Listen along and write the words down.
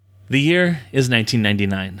The year is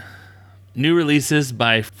 1999. New releases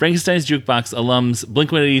by Frankenstein's Jukebox alums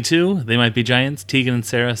Blink-182, They Might Be Giants, Tegan and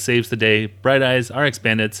Sara, Saves the Day, Bright Eyes, RX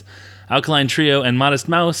Bandits, Alkaline Trio, and Modest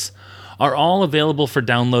Mouse are all available for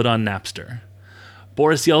download on Napster.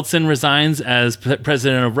 Boris Yeltsin resigns as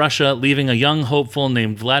president of Russia, leaving a young hopeful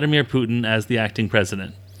named Vladimir Putin as the acting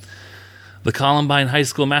president. The Columbine High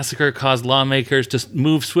School massacre caused lawmakers to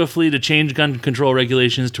move swiftly to change gun control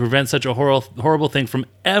regulations to prevent such a horrible thing from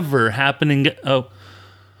ever happening. Oh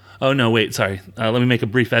no, wait, sorry. Let me make a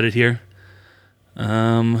brief edit here.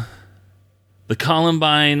 The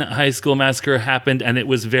Columbine High School massacre happened, and it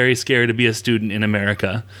was very scary to be a student in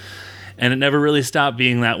America. And it never really stopped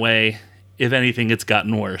being that way. If anything, it's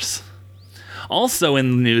gotten worse. Also in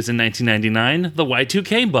the news in 1999, the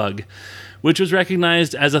Y2K bug, which was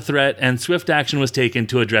recognized as a threat and swift action was taken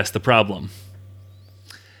to address the problem.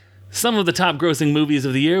 Some of the top grossing movies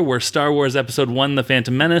of the year were Star Wars Episode 1, The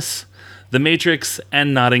Phantom Menace, The Matrix,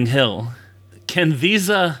 and Notting Hill. Can these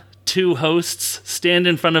two hosts stand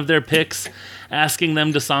in front of their picks, asking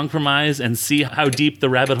them to songpromise and see how deep the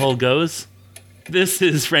rabbit hole goes? This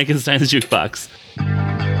is Frankenstein's Jukebox.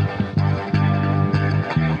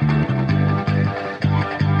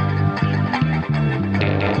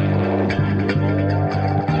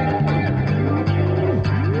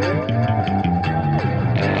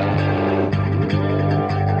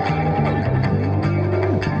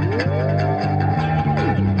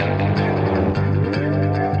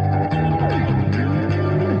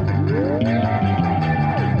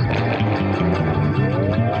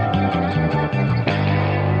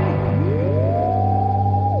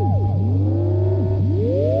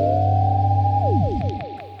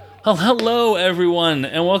 Well, hello, everyone,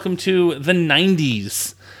 and welcome to the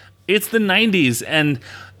 90s. It's the 90s, and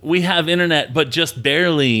we have internet, but just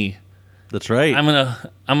barely. That's right. I'm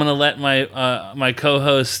gonna let my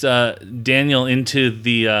co-host Daniel into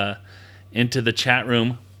the chat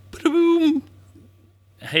room. Ba-da-boom.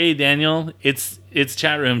 Hey, Daniel, it's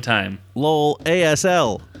chat room time. LOL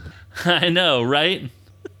ASL. I know, right?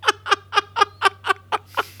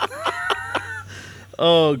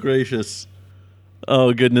 Oh, gracious.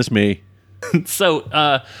 Oh, goodness me. So,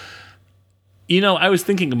 I was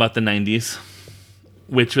thinking about the 90s,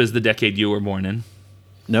 which was the decade you were born in.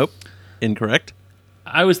 Nope. Incorrect.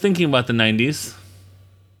 I was thinking about the 90s,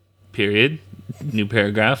 period, new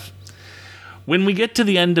paragraph. When we get to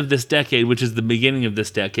the end of this decade, which is the beginning of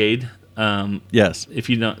this decade, yes. if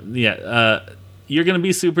you don't, you're going to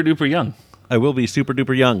be super duper young. I will be super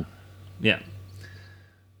duper young. Yeah.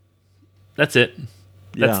 That's it.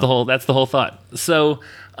 That's the whole thought. So,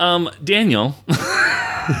 Daniel.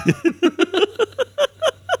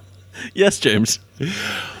 Yes, James.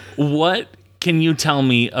 What can you tell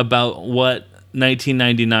me about what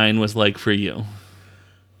 1999 was like for you?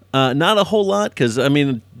 Not a whole lot, because,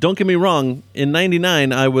 don't get me wrong. In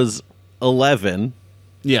 99, I was 11.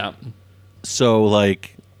 Yeah. So,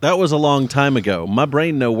 that was a long time ago. My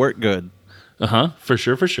brain no work good. Uh-huh. For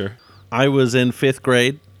sure. I was in 5th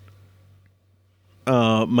grade.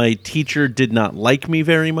 My teacher did not like me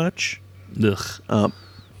very much. Ugh.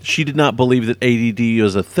 She did not believe that ADD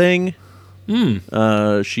was a thing.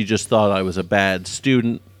 She just thought I was a bad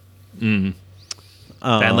student. Bad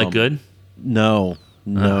like good? No.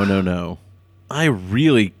 I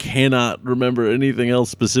really cannot remember anything else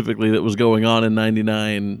specifically that was going on in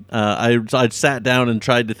 99. I sat down and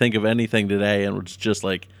tried to think of anything today and was just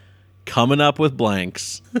coming up with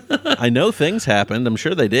blanks. I know things happened. I'm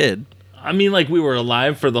sure they did. We were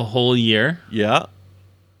alive for the whole year. Yeah.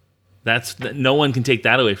 No one can take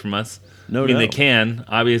that away from us. No. They can,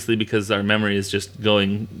 obviously, because our memory is just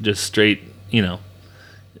going straight,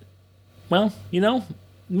 Well,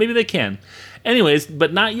 maybe they can. Anyways,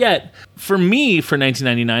 but not yet. For me, for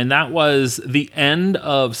 1999, that was the end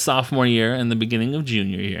of sophomore year and the beginning of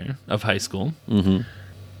junior year of high school. Mm-hmm.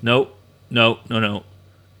 No.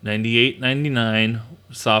 98, 99,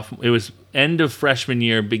 it was end of freshman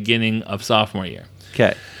year, beginning of sophomore year.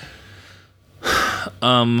 Okay.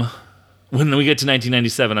 When we get to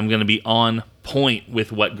 1997, I'm going to be on point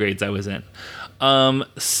with what grades I was in.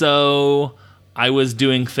 So I was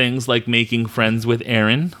doing things like making friends with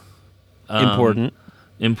Aaron. Important.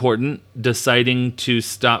 Deciding to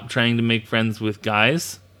stop trying to make friends with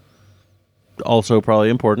guys. Also probably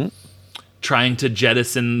important. Trying to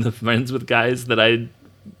jettison the friends with guys that I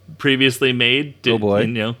previously made. Oh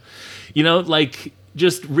boy.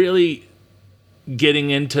 Just really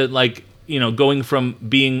getting into going from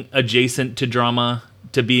being adjacent to drama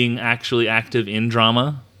to being actually active in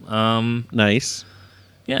drama. Nice.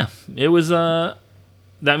 Yeah, it was.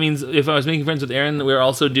 That means if I was making friends with Aaron, we were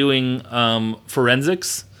also doing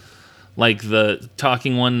forensics. like the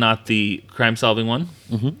talking one, not the crime-solving one.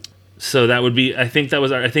 Mm-hmm. So that would be, I think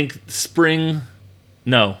spring.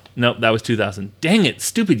 No, that was 2000. Dang it,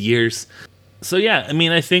 stupid years. So yeah, I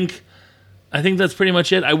mean, I think that's pretty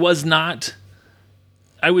much it. I was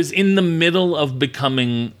in the middle of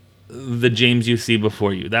becoming the James you see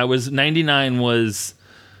before you. That was 99 was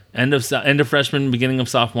end of freshman, beginning of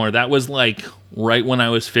sophomore. That was like right when I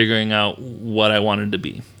was figuring out what I wanted to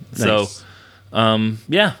be. Nice. So,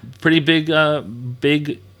 yeah, pretty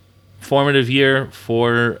big formative year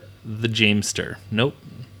for the Jamester. Nope.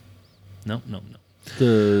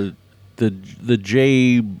 The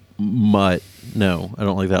J Mutt. No, I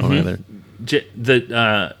don't like that one either.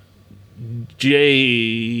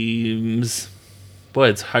 James. Boy,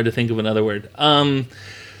 it's hard to think of another word.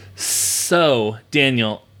 So,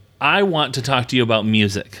 Daniel, I want to talk to you about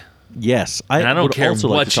music. Yes, I don't would care also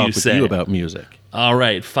like what to talk you with say. you about music. All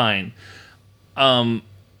right, fine.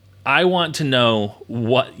 I want to know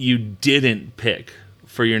what you didn't pick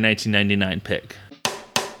for your 1999 pick.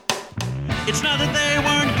 It's not that they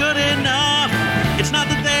weren't good enough. It's not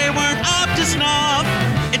that they weren't up to snuff.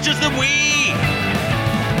 It's just that we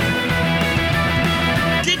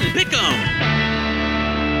didn't pick them.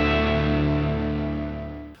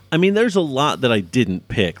 I mean, there's a lot that I didn't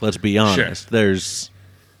pick, let's be honest. Sure. There's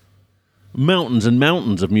mountains and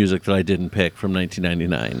mountains of music that I didn't pick from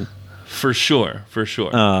 1999. For sure.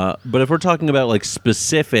 But if we're talking about like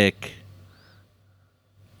specific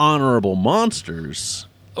honorable monsters,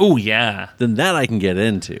 Oh, yeah. then that I can get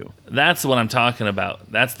into. That's what I'm talking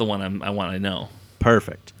about. That's the one I want to know.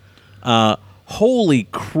 Perfect. Holy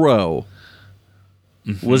crow.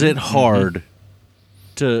 Was it hard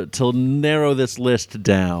to narrow this list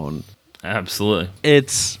down? Absolutely.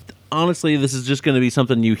 It's honestly, this is just going to be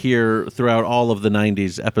something you hear throughout all of the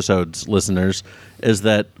 90s episodes, listeners, is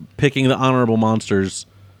that picking the honorable monsters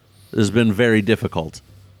has been very difficult.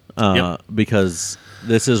 Because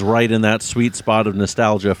this is right in that sweet spot of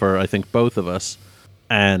nostalgia for, I think, both of us.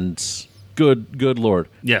 And good Lord.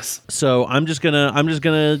 Yes. So I'm just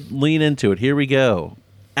gonna lean into it. Here we go.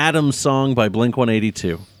 Adam's Song by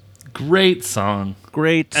Blink-182. Great song.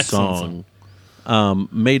 Great Excellent song.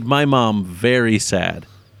 Made my mom very sad.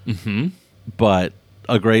 Mm-hmm. But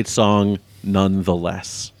a great song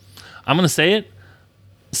nonetheless. I'm going to say it.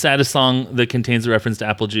 Saddest song that contains a reference to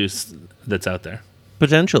apple juice that's out there.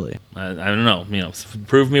 Potentially. I don't know.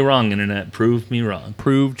 Prove me wrong, Internet. Prove me wrong.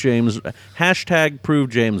 Prove James. Hashtag prove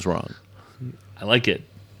James wrong. I like it.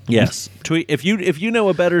 Yes. Tweet if you know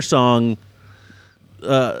a better song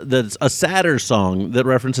that's a sadder song that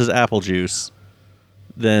references apple juice,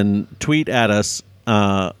 then tweet at us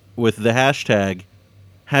with the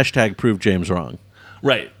hashtag prove James wrong.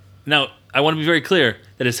 Right. Now, I want to be very clear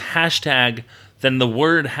that it's hashtag, then the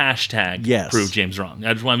word hashtag Yes. prove James wrong.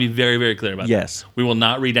 I just want to be very, very clear about Yes. that. We will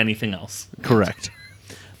not read anything else. Correct.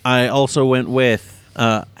 I also went with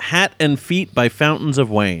Hat and Feet by Fountains of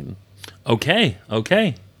Wayne. Okay.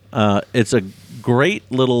 It's a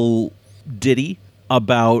great little ditty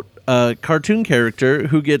about a cartoon character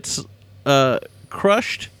who gets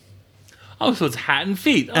crushed, Oh, so it's hat and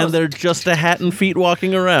feet. Oh, and they're just a hat and feet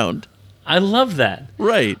walking around. I love that.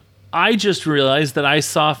 Right. I just realized that I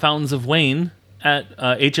saw Fountains of Wayne at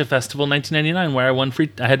HF Festival 1999, where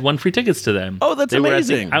I had won free tickets to them. Oh, that's they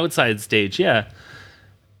amazing. Were at the outside stage, yeah.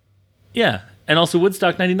 And also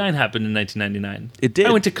Woodstock 99 happened in 1999. It did.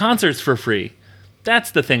 I went to concerts for free. That's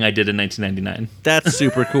the thing I did in 1999. That's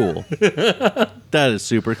super cool. That is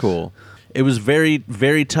super cool. It was very,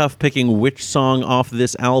 very tough picking which song off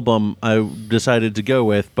this album I decided to go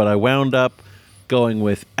with, but I wound up going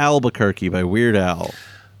with Albuquerque by Weird Al.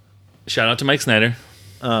 Shout out to Mike Snyder.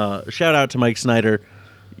 Shout out to Mike Snyder.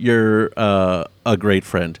 You're a great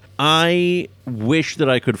friend. I wish that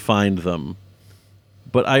I could find them,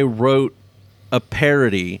 but I wrote a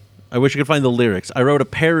parody. I wish I could find the lyrics. I wrote a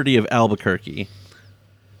parody of Albuquerque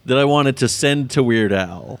that I wanted to send to Weird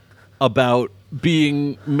Al about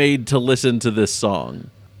being made to listen to this song.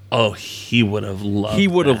 Oh, he would have loved He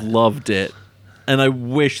would have that. loved it. And I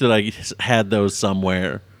wish that I had those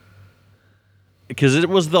somewhere. Because it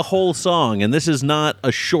was the whole song, and this is not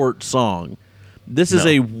a short song. This is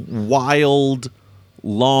No. a wild,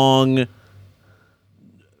 long,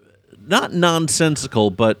 not nonsensical,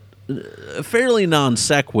 but fairly non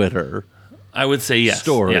sequitur I would say yes.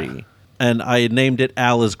 story. Yeah. And I named it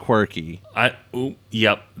Al is Quirky.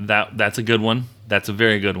 Yep. That's a good one. That's a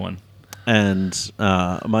very good one. And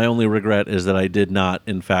my only regret is that I did not,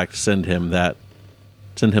 in fact, send him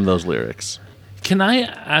those lyrics. Can I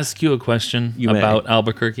ask you a question You may. about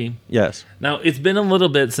Albuquerque? Yes. Now, it's been a little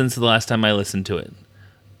bit since the last time I listened to it,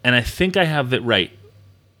 and I think I have it right.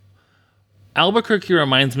 Albuquerque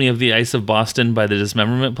reminds me of The Ice of Boston by the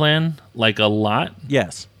Dismemberment Plan, like a lot.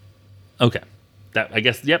 Yes. Okay. That, I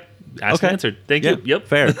guess, yep. Asked and answered. Thank you. Yep.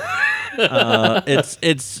 Fair.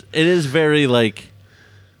 It is very like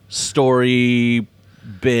story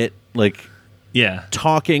bit, like Yeah.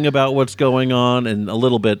 talking about what's going on and a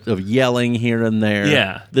little bit of yelling here and there.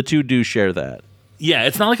 Yeah. The two do share that. Yeah,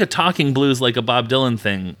 it's not like a talking blues like a Bob Dylan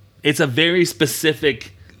thing. It's a very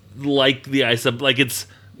specific, like the Ice of, like it's,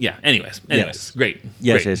 yeah. Anyways, Yes. great.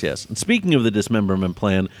 Yes, Great. yes. And speaking of the Dismemberment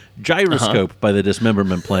Plan, Gyroscope by the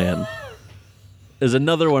Dismemberment Plan is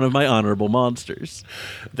another one of my honorable monsters.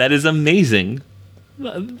 That is amazing.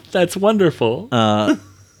 That's wonderful. I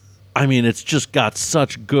mean, it's just got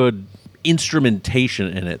such good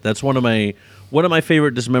instrumentation in it. That's one of my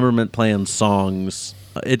favorite Dismemberment Plan songs.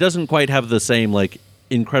 It doesn't quite have the same like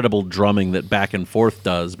incredible drumming that Back and Forth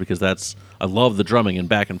does, because I love the drumming in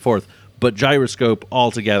Back and Forth, but Gyroscope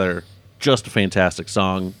altogether, just a fantastic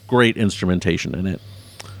song, great instrumentation in it.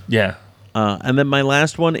 Yeah. And then my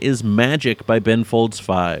last one is Magic by Ben Folds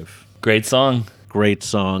 5. Great song. Great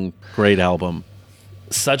song, great album.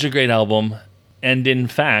 Such a great album. And in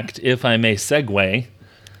fact, if I may segue,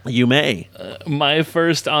 You may. my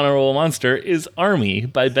first honorable monster is Army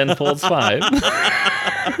by Ben Folds 5.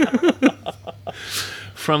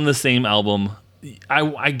 From the same album.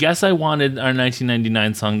 I guess I wanted our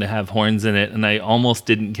 1999 song to have horns in it, and I almost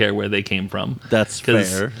didn't care where they came from. That's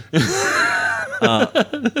 'Cause- fair.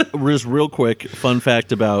 Just real quick, fun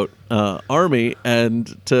fact about Army,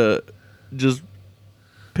 and to just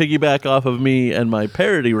piggyback off of me and my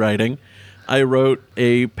parody writing, I wrote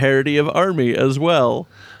a parody of Army as well.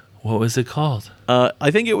 What was it called?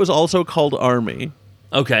 I think it was also called Army,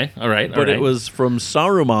 Okay, all right. but it was from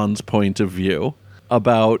Saruman's point of view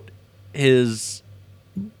about his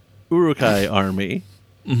Uruk-hai army,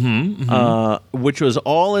 which was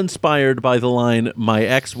all inspired by the line, "My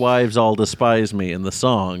ex-wives all despise me" in the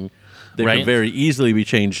song. That Right. could very easily be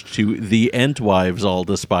changed to "The Entwives all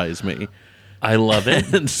despise me." I love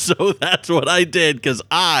it. And so that's what I did, because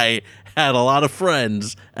I had a lot of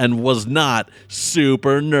friends and was not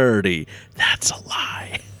super nerdy. That's a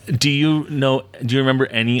lie. Do you remember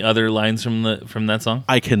any other lines from that song?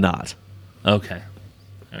 I cannot. Okay.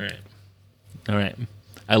 All right.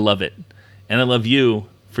 I love it. And I love you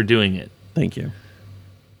for doing it. Thank you.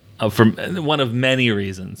 For one of many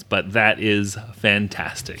reasons, but that is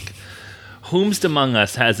fantastic. Whomst among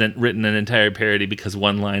us hasn't written an entire parody because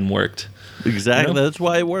one line worked? Exactly. You know? That's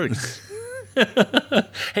why it works.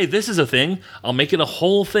 Hey, this is a thing. I'll make it a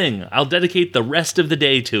whole thing. I'll dedicate the rest of the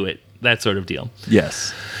day to it. That sort of deal.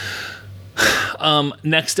 Yes.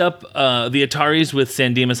 Next up, the Ataris with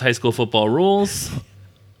San Dimas High School Football Rules.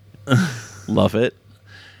 Love it.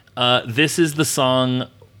 This is the song,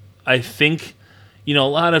 I think, a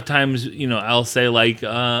lot of times, I'll say like,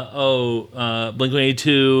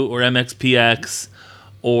 Blink-182 or MXPX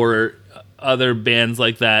or other bands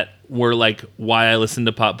like that were like why I listened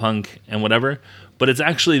to pop punk and whatever. But it's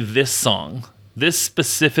actually this song. This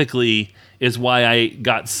specifically is why I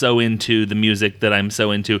got so into the music that I'm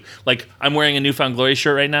so into. Like, I'm wearing a New Found Glory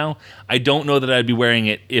shirt right now. I don't know that I'd be wearing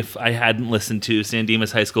it if I hadn't listened to San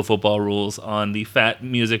Dimas High School Football Rules on the Fat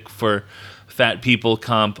Music for Fat People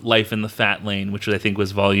comp Life in the Fat Lane, which I think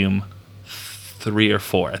was volume 3 or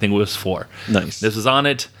 4. I think it was 4. Nice. This was on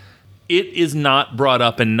it. It is not brought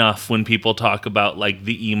up enough when people talk about, like,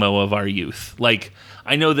 the emo of our youth. Like,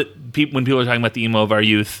 I know that when people are talking about the emo of our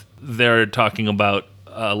youth, they're talking about,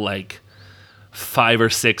 like, 5 or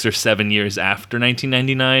 6 or 7 years after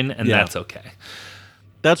 1999, and Yeah. that's okay.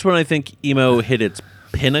 That's when I think emo hit its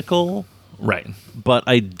pinnacle, Right. but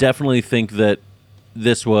I definitely think that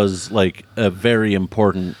this was like a very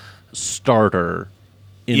important starter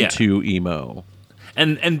into emo.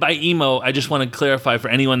 And by emo, I just want to clarify for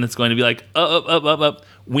anyone that's going to be like, up.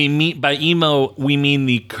 By emo, we mean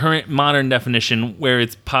the current modern definition where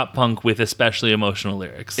it's pop punk with especially emotional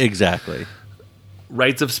lyrics. Exactly.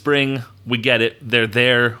 Rites of Spring, we get it. They're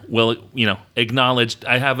there. Well, acknowledged.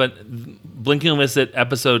 I have a Blinking You'll Miss It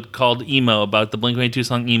episode called Emo about the Blink-182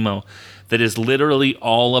 song Emo that is literally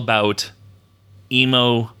all about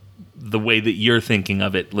emo the way that you're thinking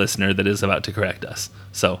of it, listener, that is about to correct us.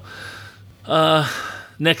 So,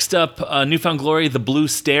 next up, New Found Glory, The Blue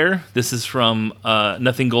Stare. This is from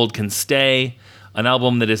Nothing Gold Can Stay, an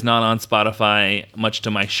album that is not on Spotify, much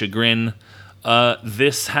to my chagrin.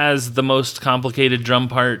 This has the most complicated drum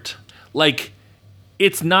part. Like,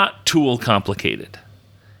 it's not Tool complicated,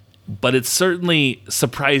 but it's certainly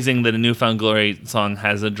surprising that a New Found Glory song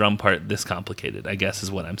has a drum part this complicated, I guess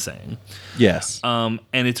is what I'm saying. Yes. And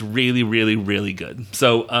it's really, really, really good.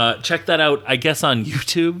 So check that out, I guess, on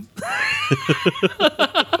YouTube.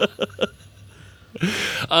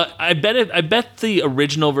 I bet the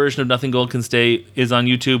original version of Nothing Gold Can Stay is on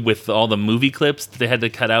YouTube with all the movie clips that they had to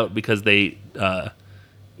cut out because they,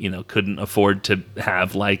 couldn't afford to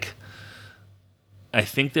have I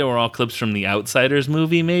think they were all clips from the Outsiders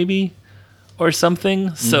movie, maybe, or something.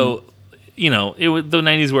 Mm-hmm. So, the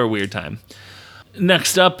 90s were a weird time.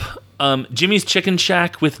 Next up, Jimmy's Chicken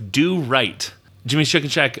Shack with Do Right. Jimmy's Chicken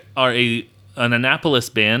Shack are an Annapolis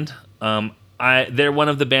band. They're one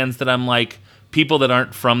of the bands that I'm like, people that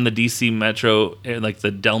aren't from the DC metro, like the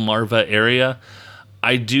Delmarva area,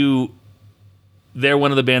 they're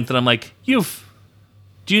one of the bands that I'm like, do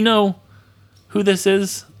you know who this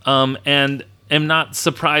is? And am not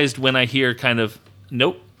surprised when I hear kind of,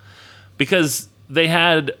 nope. Because they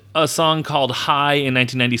had a song called High in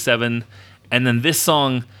 1997, and then this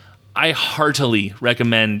song, I heartily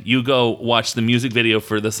recommend you go watch the music video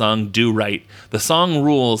for the song Do Right. The song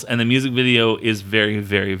rules, and the music video is very,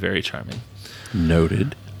 very, very charming.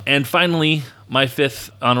 Noted. And finally, my fifth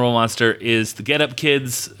honorable monster is the Get Up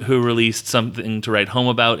Kids, who released Something to Write Home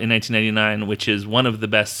About in 1999, which is one of the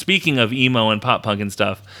best, speaking of emo and pop punk and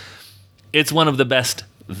stuff, it's one of the best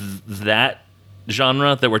that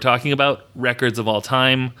genre that we're talking about, records of all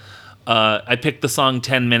time. I picked the song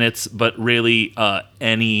 10 Minutes, but really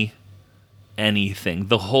anything.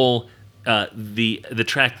 The whole, the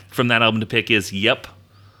track from that album to pick is Yep.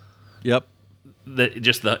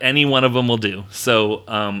 Any one of them will do.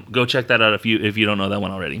 So go check that out if you don't know that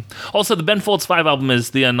one already. Also, the Ben Folds 5 album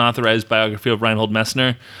is the unauthorized biography of Reinhold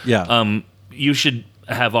Messner. Yeah. You should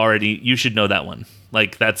know that one.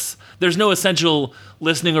 There's no essential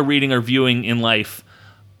listening or reading or viewing in life.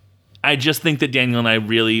 I just think that Daniel and I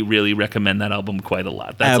really, really recommend that album quite a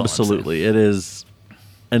lot. That's absolutely. It is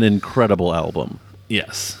an incredible album.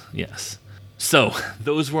 Yes. So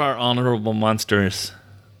those were our honorable monsters,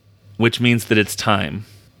 which means that it's time.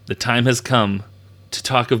 The time has come to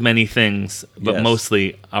talk of many things, but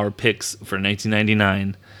mostly our picks for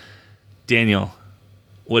 1999. Daniel,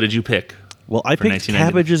 what did you pick? Well, I picked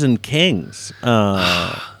Cabbages and Kings.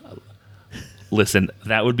 Listen,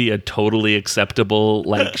 that would be a totally acceptable,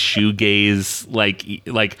 shoegaze,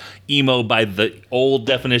 like emo by the old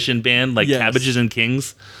definition band, Cabbages and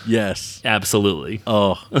Kings. Yes. Absolutely.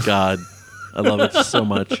 Oh, God. I love it so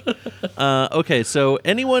much. Okay, so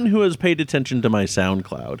anyone who has paid attention to my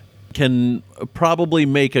SoundCloud can probably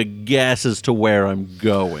make a guess as to where I'm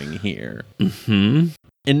going here. Mm-hmm.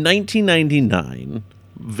 In 1999,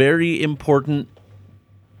 very important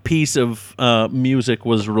piece of music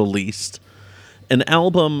was released. An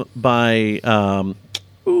album by,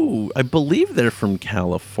 I believe they're from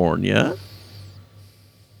California.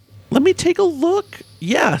 Let me take a look.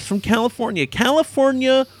 Yeah, it's from California.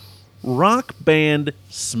 California rock band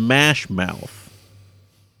Smash Mouth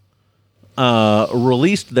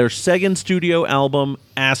released their second studio album,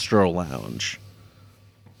 Astro Lounge.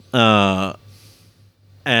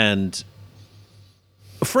 And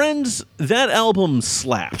friends, that album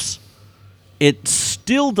slaps. It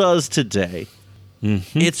still does today.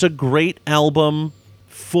 Mm-hmm. It's a great album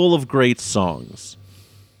full of great songs.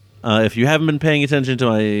 If you haven't been paying attention to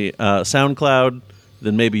my SoundCloud,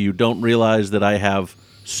 then maybe you don't realize that I have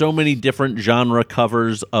so many different genre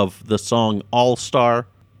covers of the song All Star,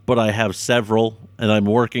 but I have several, and I'm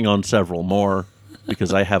working on several more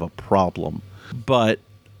because I have a problem. But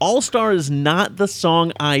All Star is not the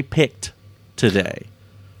song I picked today.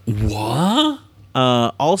 What?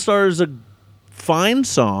 All Star is a fine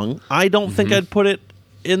song. I don't think I'd put it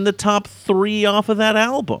in the top 3 off of that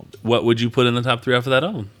album. What would you put in the top 3 off of that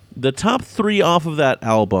album? The top 3 off of that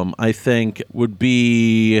album, I think, would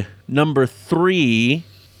be number 3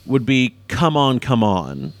 would be Come On, Come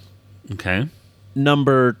On. Okay.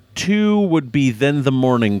 Number 2 would be Then the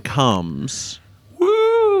Morning Comes.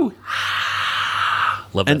 Woo!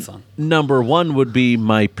 Love that song. Number 1 would be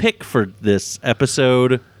my pick for this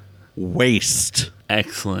episode, Waste.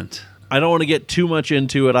 Excellent. I don't want to get too much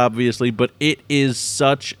into it, obviously, but it is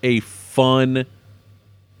such a fun...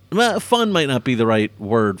 Well, fun might not be the right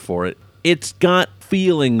word for it. It's got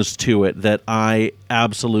feelings to it that I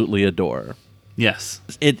absolutely adore. Yes.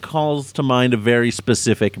 It calls to mind a very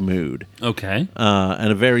specific mood. Okay.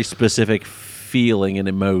 And a very specific feeling and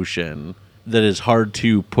emotion that is hard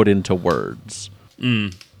to put into words.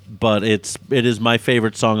 But it is my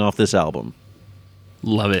favorite song off this album.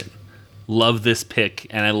 Love it. Love this pick,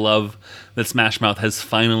 and I love that Smash Mouth has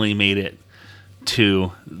finally made it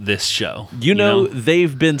to this show. You know,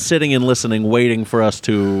 they've been sitting and listening, waiting for us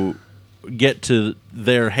to get to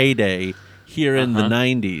their heyday here in the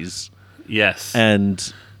 90s. Yes.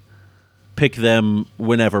 And pick them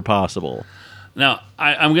whenever possible. Now,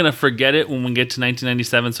 I'm going to forget it when we get to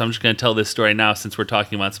 1997, so I'm just going to tell this story now since we're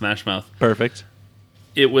talking about Smash Mouth. Perfect.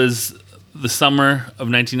 It was the summer of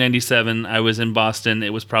 1997. I was in Boston.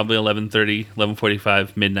 It was probably 11:30,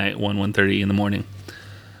 11:45, midnight, 1:30 in the morning.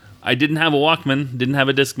 I didn't have a Walkman, didn't have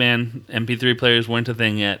a Discman. MP3 players weren't a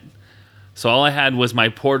thing yet. So all I had was my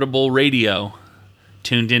portable radio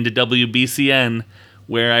tuned into WBCN,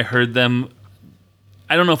 where I heard them.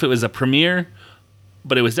 I don't know if it was a premiere,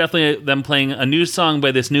 but it was definitely them playing a new song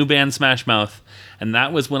by this new band, Smash Mouth. And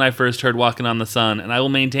that was when I first heard Walking on the Sun. And I will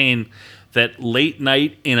maintain that late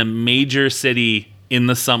night in a major city in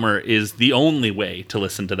the summer is the only way to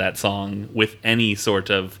listen to that song with any sort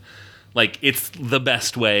of, like, it's the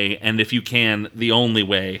best way, and if you can, the only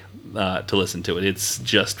way to listen to it. It's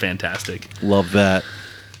just fantastic. Love that.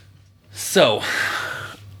 So,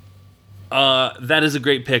 that is a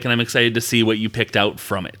great pick, and I'm excited to see what you picked out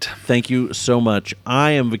from it. Thank you so much.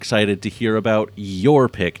 I am excited to hear about your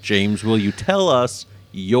pick, James. Will you tell us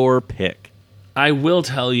your pick? I will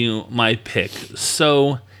tell you my pick.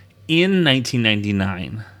 So, in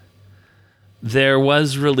 1999, there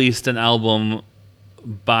was released an album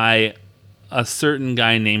by a certain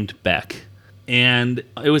guy named Beck. And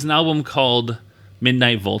it was an album called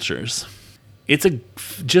Midnight Vultures. It's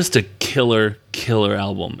just a killer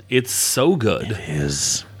album. It's so good. It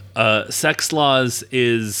is. Sex Laws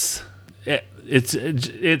is...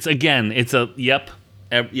 It's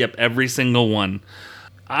every single one.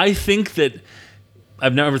 I think that...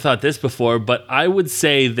 I've never thought this before, but I would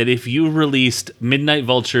say that if you released Midnight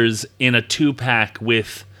Vultures in a 2-pack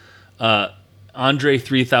with Andre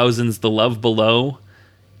 3000's The Love Below,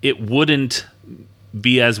 it wouldn't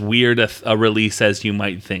be as weird a release as you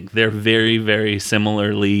might think. They're very, very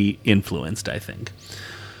similarly influenced, I think.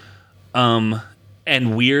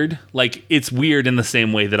 And weird, like, it's weird in the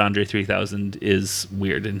same way that Andre 3000 is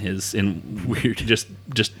weird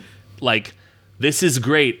just like, this is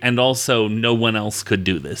great, and also no one else could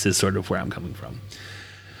do this, is sort of where I'm coming from.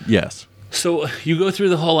 Yes. So you go through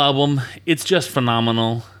the whole album, it's just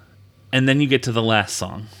phenomenal, and then you get to the last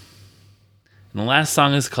song. And the last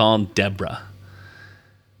song is called Debra.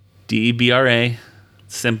 Debra.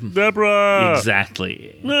 Debra!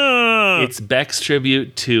 Exactly. It's Beck's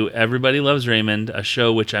tribute to Everybody Loves Raymond, a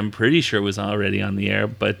show which I'm pretty sure was already on the air,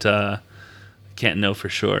 but can't know for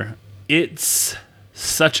sure. It's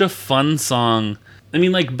such a fun song. I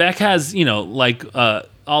mean, like, Beck has,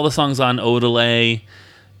 all the songs on Odelay,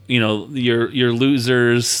 your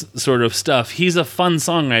Losers sort of stuff. He's a fun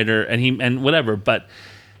songwriter and whatever, but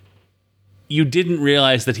you didn't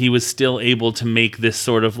realize that he was still able to make this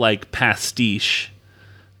sort of like pastiche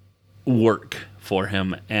work for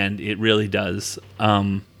him, and it really does.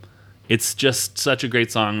 It's just such a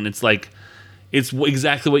great song, and it's like, it's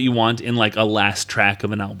exactly what you want in like a last track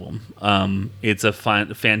of an album. It's a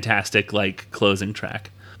fantastic like closing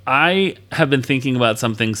track. I have been thinking about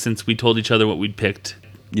something since we told each other what we'd picked.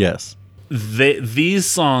 Yes. These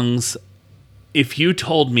songs, if you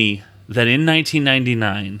told me that in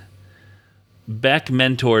 1999, Beck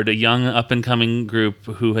mentored a young up-and-coming group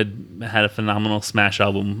who had a phenomenal Smash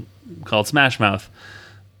album called Smash Mouth.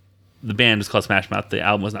 The band was called Smash Mouth. The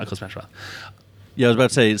album was not called Smash Mouth. Yeah, I was about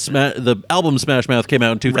to say, the album Smash Mouth came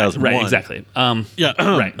out in 2001. Right, exactly.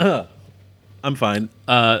 Right. I'm fine.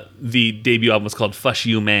 The debut album was called Fush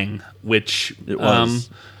You Mang, which It was.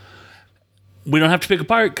 We don't have to pick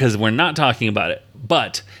apart because we're not talking about it.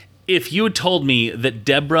 But if you had told me that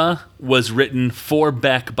Debra was written for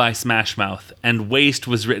Beck by Smash Mouth and Waste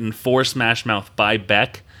was written for Smash Mouth by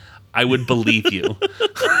Beck, I would believe you.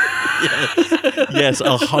 Yes,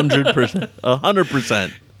 100%.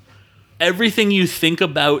 100%. Everything you think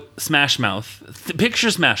about Smash Mouth,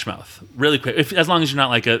 picture Smash Mouth really quick, as long as you're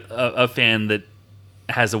not like a fan that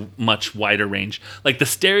has a much wider range. Like, the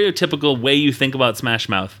stereotypical way you think about Smash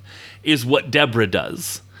Mouth is what Debra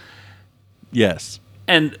does. Yes.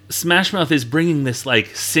 And Smash Mouth is bringing this like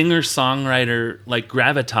singer-songwriter like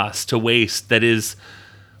gravitas to Waste that is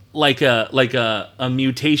like a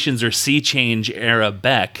Mutations or Sea Change era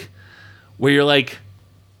Beck, where you're like,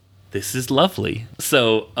 this is lovely.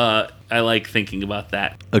 So I like thinking about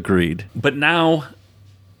that. Agreed. But now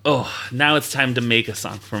it's time to make a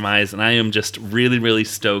song for Mize, and I am just really, really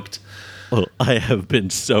stoked. Well, I have been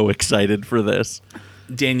so excited for this.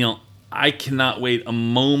 Daniel, I cannot wait a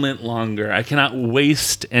moment longer. I cannot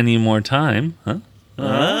waste any more time. Huh?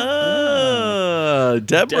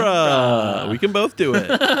 Debra. We can both do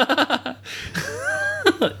it.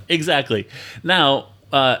 Exactly. Now,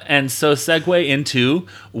 and so segue into,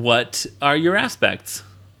 what are your aspects?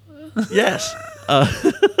 Yes.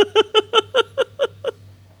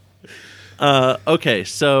 Okay,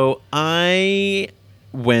 so I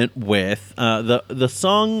went with the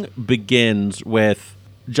song begins with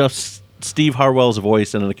just Steve Harwell's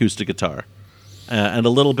voice and an acoustic guitar, and a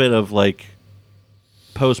little bit of like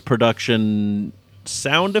post-production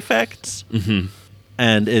sound effects. Mm-hmm.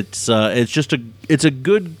 And it's just a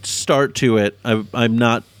good start to it. I'm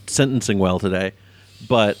not sentencing well today,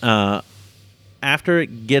 but after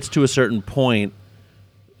it gets to a certain point,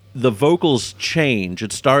 the vocals change.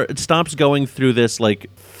 It stops going through this like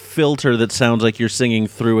filter that sounds like you're singing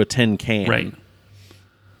through a tin can, Right.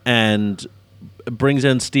 and brings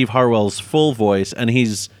in Steve Harwell's full voice, and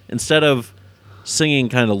he's, instead of singing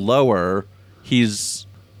kind of lower, he's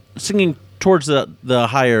singing towards the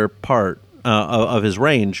higher part of his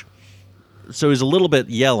range. So he's a little bit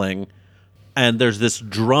yelling, and there's this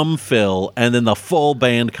drum fill, and then the full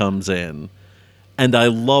band comes in, and I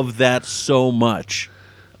love that so much.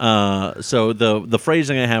 So the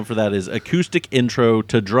phrasing I have for that is acoustic intro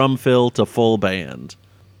to drum fill to full band.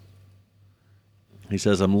 He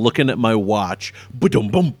says, "I'm looking at my watch. Ba-dum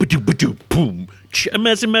bum ba-doo ba-doo boom. A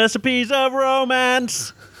messy masterpiece of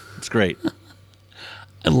romance." It's great.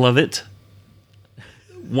 I love it.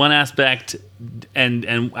 One aspect, and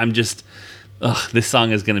I'm just, this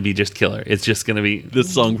song is going to be just killer. It's just going to be.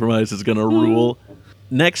 This song from Ice is going to rule.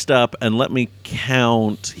 Next up, and let me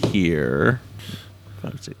count here.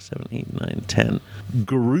 5, 6, 7, 8, 9, 10.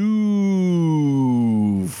 Groove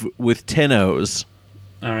with 10 O's.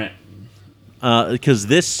 All right. Because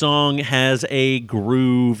this song has a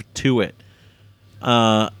groove to it.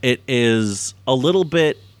 It is a little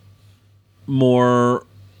bit more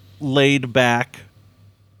laid back,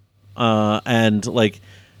 and like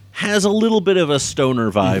has a little bit of a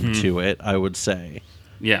stoner vibe to it, I would say.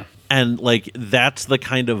 Yeah. And like that's the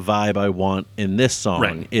kind of vibe I want in this song.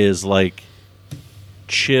 Right. Is like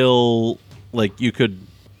chill, like you could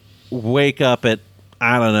wake up at,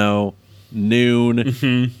 I don't know,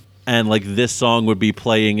 noon, and like this song would be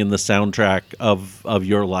playing in the soundtrack of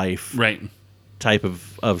your life. Right. Type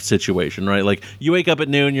of situation, right? Like you wake up at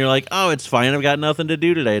noon, you're like, oh, it's fine, I've got nothing to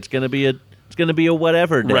do today. It's gonna be a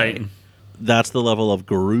whatever day. Right. That's the level of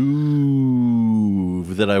groove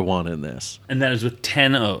that I want in this. And that is with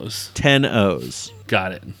 10 O's. 10 O's.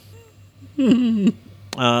 Got it.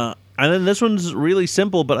 And then this one's really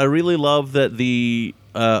simple, but I really love that the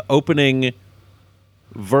opening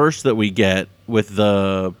verse that we get with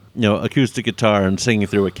the acoustic guitar and singing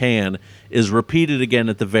through a can is repeated again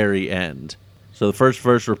at the very end. So the first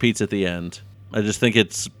verse repeats at the end. I just think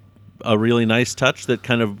it's a really nice touch that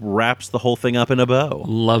kind of wraps the whole thing up in a bow.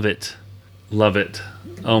 Love it. Love it.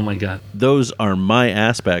 Oh my God. Those are my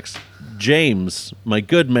aspects. James, my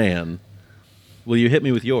good man, will you hit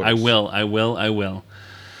me with yours? I will.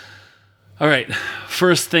 All right.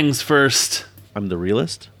 First things first. I'm the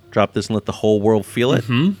realist. Drop this and let the whole world feel it.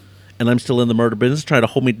 Mm-hmm. And I'm still in the murder business, trying to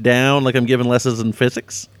hold me down like I'm giving lessons in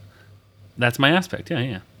physics. That's my aspect.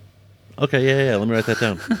 Yeah. Okay, yeah. Let me write that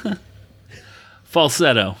down.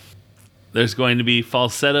 Falsetto. There's going to be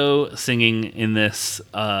falsetto singing in this.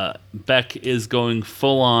 Beck is going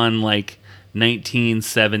full on like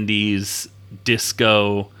 1970s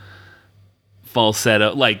disco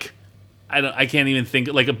falsetto. Like I can't even think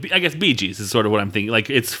like I guess Bee Gees is sort of what I'm thinking. Like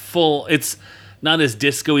it's full. It's not as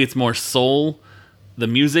disco-y. It's more soul. The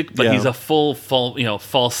music, but he's a full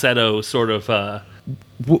falsetto sort of.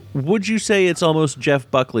 Would you say it's almost Jeff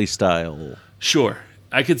Buckley style? Sure.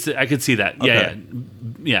 I could see that. Okay.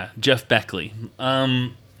 Yeah. Jeff Beckley.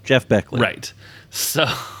 Jeff Beckley. Right. So,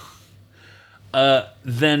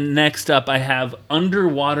 then next up, I have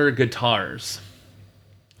underwater guitars,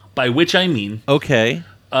 by which I mean, okay,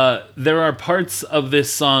 there are parts of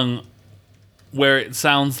this song where it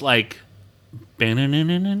sounds like, like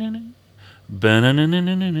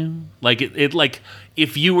it like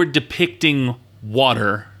if you were depicting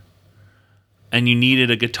water, and you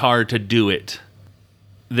needed a guitar to do it.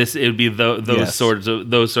 It would be those sorts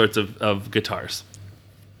of guitars.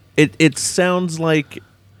 It sounds like,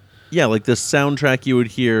 like the soundtrack you would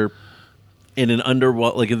hear in an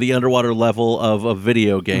the underwater level of a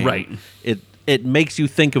video game. Right. It makes you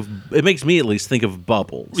think of. It makes me at least think of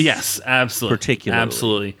Bubbles. Yes, absolutely, particularly,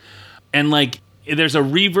 absolutely. And like, there's a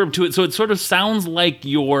reverb to it, so it sort of sounds like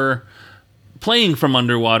you're playing from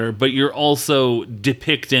underwater, but you're also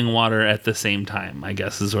depicting water at the same time. I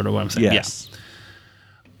guess is sort of what I'm saying. Yes. Yeah.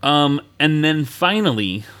 And then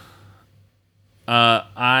finally,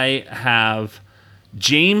 I have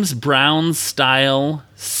James Brown style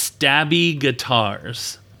stabby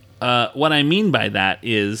guitars. What I mean by that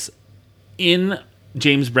is, in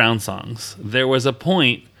James Brown songs, there was a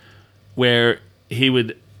point where he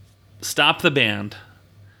would stop the band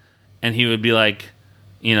and he would be like,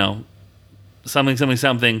 you know, something, something,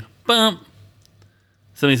 something, bump,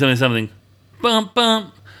 something, something, something, bump,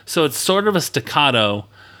 bump. So it's sort of a staccato,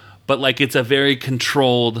 but like it's a very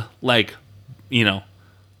controlled, like, you know,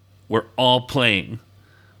 we're all playing,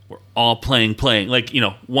 playing. Like, you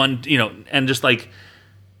know, one, you know, and just like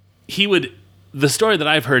he would. The story that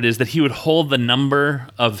I've heard is that he would hold the number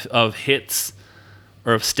of hits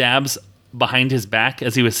or of stabs behind his back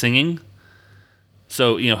as he was singing.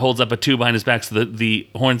 So, you know, holds up a 2 behind his back so that the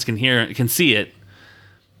horns can see it.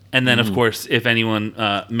 And then, of course, if anyone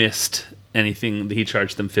missed anything, he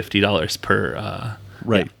charged them $50 per.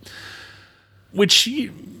 Right. Yeah. Which,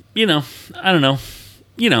 you know, I don't know.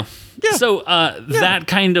 You know. Yeah. So that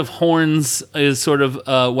kind of horns is sort of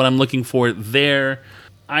what I'm looking for there.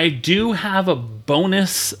 I do have a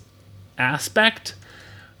bonus aspect,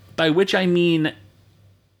 by which I mean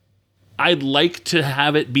I'd like to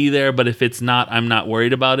have it be there, but if it's not, I'm not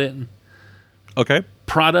worried about it. Okay.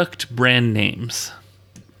 Product brand names.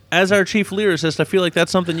 As our chief lyricist, I feel like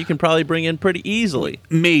that's something you can probably bring in pretty easily.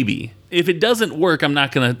 Maybe. If it doesn't work, I'm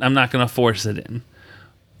not gonna force it in.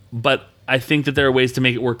 But I think that there are ways to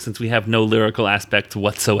make it work since we have no lyrical aspect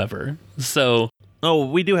whatsoever. So. Oh,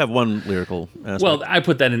 we do have one lyrical aspect. Well,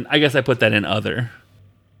 I guess I put that in other.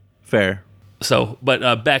 Fair. So,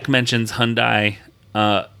 but Beck mentions Hyundai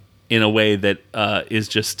in a way that is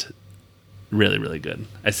just really, really good.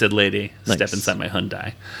 I said, "Lady, Nice. step inside my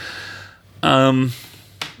Hyundai."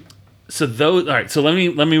 So those. All right. So let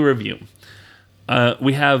me review.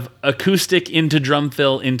 We have acoustic into drum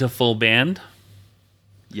fill into full band.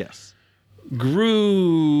 Yes.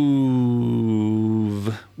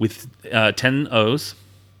 Groove with 10 O's.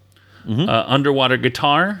 Underwater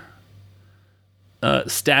guitar.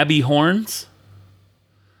 Stabby horns.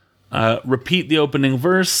 Repeat the opening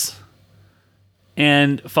verse.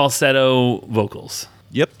 And falsetto vocals.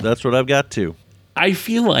 Yep, that's what I've got too. I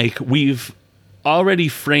feel like we've already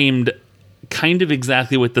framed kind of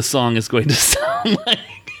exactly what the song is going to sound like.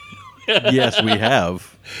 Yes, we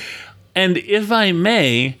have. And if I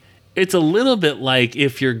may, it's a little bit like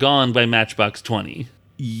If You're Gone by Matchbox 20.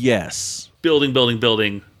 Yes. Building, building,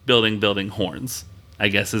 building, building, building horns, I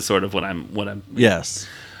guess is sort of what I'm Yes.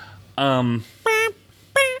 Um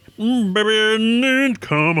Baby,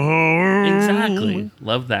 come home. exactly.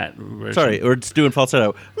 Love that version. Sorry, we're just doing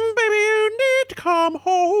falsetto. Baby, you need to come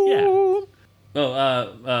home. Yeah.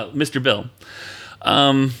 Oh, Mr. Bill.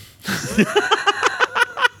 Oh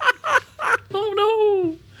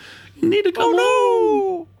no. You need to come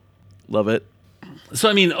home. Love it. So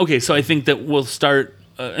I mean, okay, so I think that we'll start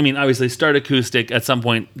obviously start acoustic at some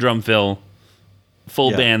point, drum fill,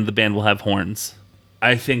 full Yeah. band, the band will have horns.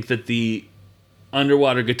 I think that the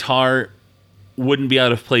underwater guitar wouldn't be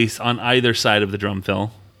out of place on either side of the drum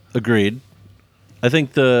fill. Agreed. I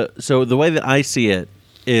think the way that I see it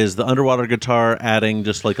is the underwater guitar adding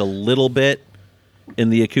just like a little bit in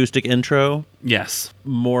the acoustic intro, Yes.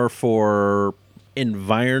 more for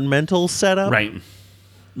environmental setup. Right.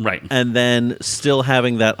 Right. And then still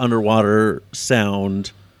having that underwater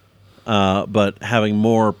sound, but having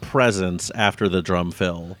more presence after the drum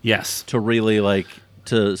fill Yes. to really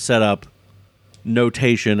to set up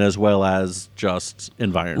notation as well as just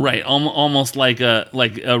environment. Right. Almost like a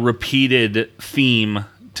repeated theme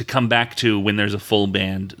to come back to when there's a full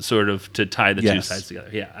band, sort of to tie the two Yes. sides together.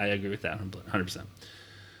 Yeah, I agree with that 100%.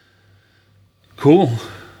 Cool.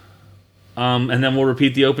 And then we'll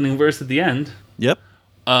repeat the opening verse at the end. Yep.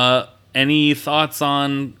 Any thoughts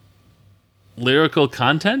on lyrical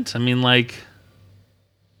content? I mean,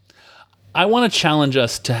 I want to challenge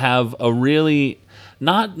us to have a really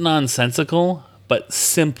not nonsensical, but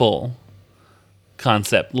simple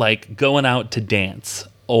concept, like going out to dance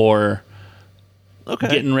or Okay.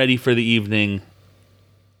 getting ready for the evening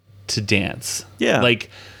to dance. Yeah.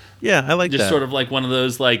 Yeah, I like just that. sort of like one of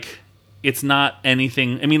those, it's not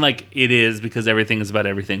anything. I mean, it is because everything is about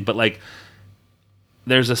everything, but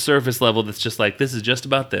there's a surface level that's just this is just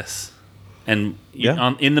about this. And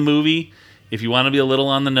Yeah. in the movie, if you want to be a little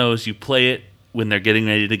on the nose, you play it when they're getting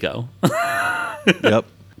ready to go. Yep.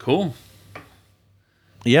 Cool.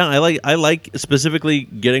 Yeah, I like specifically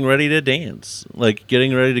getting ready to dance, like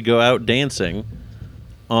getting ready to go out dancing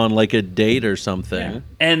on a date or something.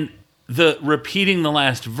 And the repeating the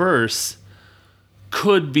last verse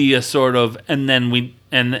could be a sort of, and then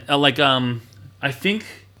I think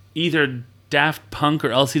either Daft Punk or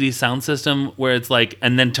LCD Sound System, where it's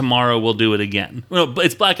and then tomorrow we'll do it again. Well,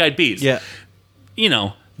 it's Black Eyed Peas. Yeah.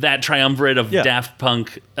 That triumvirate of Yeah. Daft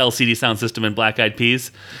Punk, LCD Sound System, and Black Eyed Peas.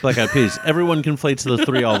 Black Eyed Peas. Everyone conflates the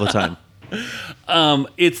three all the time.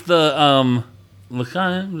 It's the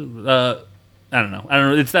I don't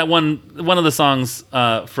know. It's that one of the songs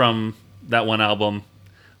from that one album.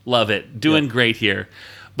 Love it. Doing great here.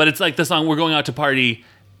 But it's like the song We're Going Out to Party,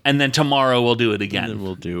 and then tomorrow we'll do it again. And then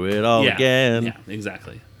we'll do it all again. Yeah,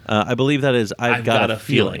 exactly. I believe that is I've got a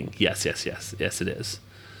feeling. Yes, it is.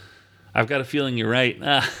 I've got a feeling you're right.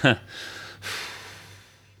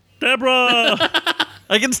 Deborah!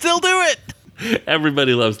 I can still do it!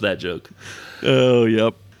 Everybody loves that joke. Oh,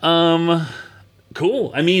 yep.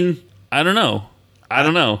 Cool. I mean, I don't know.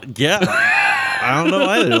 Yeah. I don't know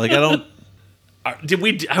either. Like, I don't... Have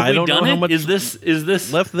we don't done know how it? much Is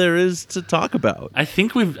this left there is to talk about. I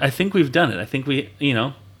think we've done it. I think we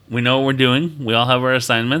know what we're doing. We all have our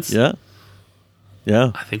assignments. Yeah.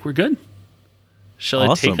 Yeah. I think we're good.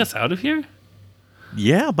 Shall I take us out of here?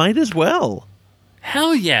 Yeah, might as well.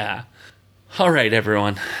 Hell yeah. All right,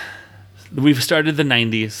 everyone. We've started the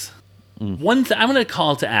 90s. I'm going to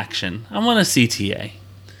call to action. I want a CTA.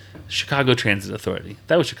 Chicago Transit Authority.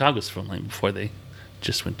 That was Chicago's full name before they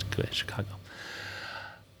just went to Chicago.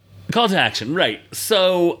 Call to action, right.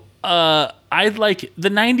 So, I'd like the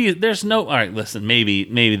 90s. All right, listen,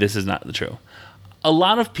 maybe this is not the true. A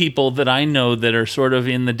lot of people that I know that are sort of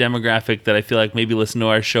in the demographic that I feel like maybe listen to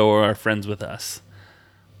our show or are friends with us,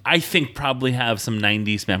 I think probably have some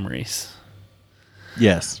 90s memories.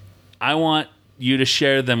 Yes. I want you to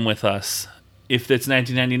share them with us. If it's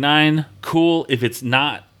 1999, cool. If it's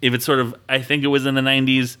not, if it's sort of, I think it was in the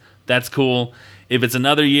 90s, that's cool. If it's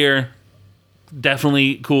another year,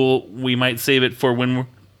 definitely cool. We might save it for when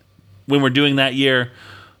we're doing that year.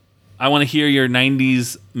 I want to hear your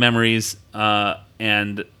 90s memories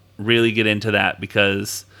and really get into that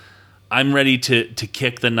because I'm ready to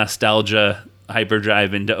kick the nostalgia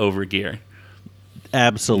hyperdrive into overgear.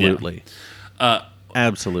 Absolutely. Yeah.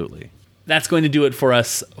 Absolutely. That's going to do it for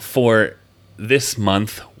us for this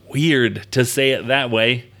month. Weird to say it that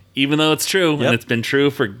way, even though it's true, and it's been true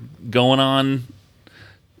for going on,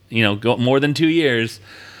 more than 2 years.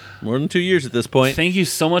 More than 2 years at this point. Thank you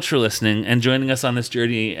so much for listening and joining us on this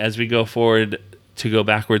journey as we go forward to go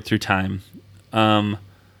backward through time. I'm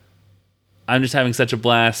just having such a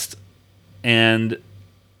blast, and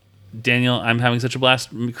Daniel, I'm having such a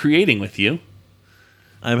blast creating with you.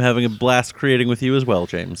 I'm having a blast creating with you as well,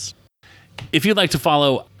 James. If you'd like to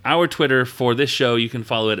follow our Twitter for this show, you can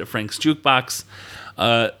follow it at Frank's Jukebox.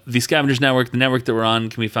 The Scavengers Network, the network that we're on,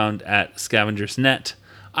 can be found at ScavengersNet.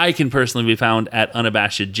 I can personally be found at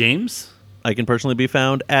Unabashed James. I can personally be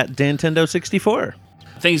found at Dantendo64.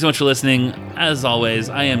 Thank you so much for listening. As always,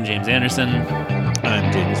 I am James Anderson.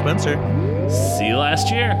 I'm Daniel Spencer. See you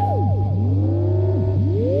last year.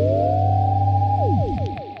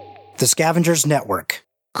 The Scavengers Network.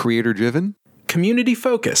 Creator-driven.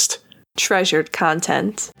 Community-focused. Treasured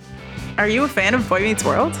content. Are you a fan of Boy Meets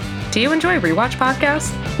World? Do you enjoy rewatch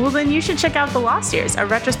podcasts? Well, then you should check out The Lost Years, a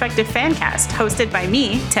retrospective fan cast hosted by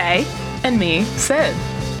me, Tay. And me, Sid.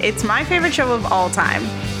 It's my favorite show of all time.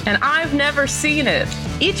 And I've never seen it.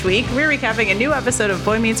 Each week, we're recapping a new episode of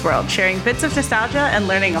Boy Meets World, sharing bits of nostalgia and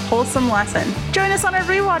learning a wholesome lesson. Join us on our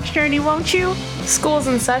rewatch journey, won't you? School's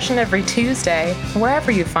in session every Tuesday,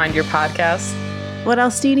 wherever you find your podcasts. What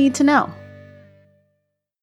else do you need to know?